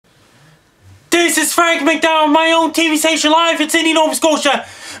This is Frank McDonald, my own TV station live in Sydney, Nova Scotia.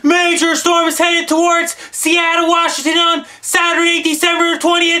 Major storm is headed towards Seattle, Washington on Saturday, December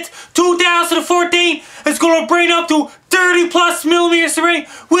 20th, 2014. It's going to bring up to 30 plus millimeters of rain,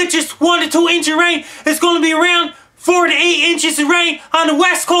 which is 1 to 2 inches of rain. It's going to be around 4 to 8 inches of rain on the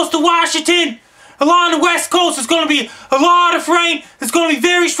west coast of Washington. Along the west coast, it's going to be a lot of rain. It's going to be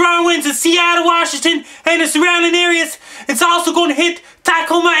very strong winds in Seattle, Washington, and the surrounding areas. It's also going to hit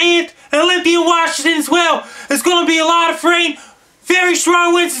Tacoma and Olympia Washington as well. It's going to be a lot of rain. Very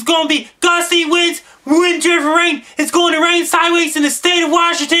strong winds. It's going to be gusty winds, wind-driven rain. It's going to rain sideways in the state of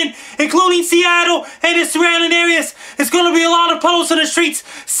Washington, including Seattle and the surrounding areas. It's going to be a lot of puddles on the streets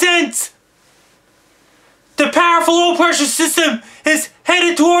since the powerful low-pressure system is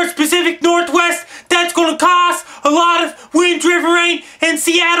headed towards Pacific Northwest. That's going to cause a lot of wind-driven rain in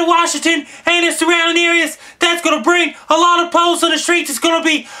Seattle, Washington, and the surrounding areas. That's going to bring a lot of puddles on the streets. It's going to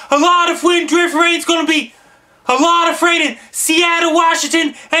be a lot of wind-driven rain. It's going to be a lot of rain in Seattle,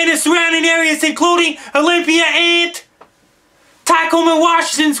 Washington, and the surrounding areas, including Olympia and Tacoma,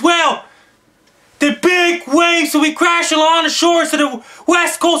 Washington as well. The big waves will be crashing along the shores of the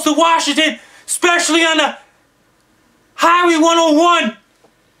west coast of Washington, especially on the Highway 101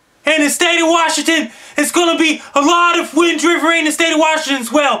 in the state of Washington. It's going to be a lot of wind-driven rain in the state of Washington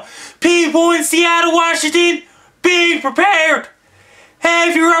as well. People in Seattle, Washington, be prepared.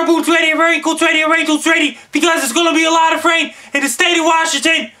 Have your rubber boots ready, your raincoats ready, your raincoats ready, because it's going to be a lot of rain in the state of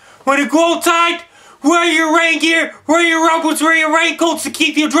Washington. When it grows outside, wear your rain gear, wear your rubber boots, wear your raincoats to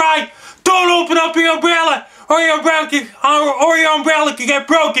keep you dry. Don't open up your umbrella, or your umbrella can get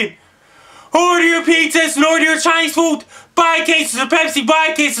broken. Order your pizzas and order your Chinese food. Buy cases of Pepsi,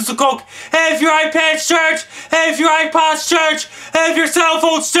 buy cases of Coke. Have your iPads charged, have your IPods charged, have your cell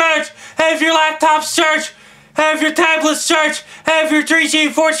phones charged, have your laptops charged, have your tablets charged, have your 3G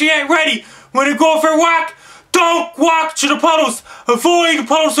and 4G ready. When you go for a walk, don't walk to the puddles. Avoid the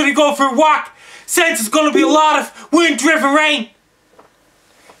puddles when you go for a walk, since it's going to be a lot of wind-driven rain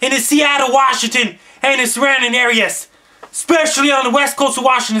in the Seattle, Washington, and the surrounding areas, especially on the west coast of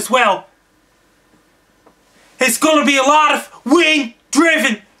Washington as well. It's going to be a lot of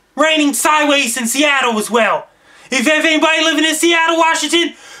wind-driven, raining sideways in Seattle as well. If you have anybody living in Seattle,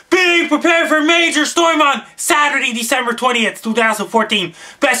 Washington, be prepared for a major storm on Saturday, December 20th, 2014.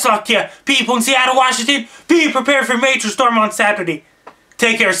 Best luck to you. People in Seattle, Washington, be prepared for a major storm on Saturday.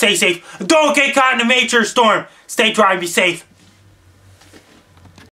 Take care, stay safe. Don't get caught in a major storm. Stay dry and be safe.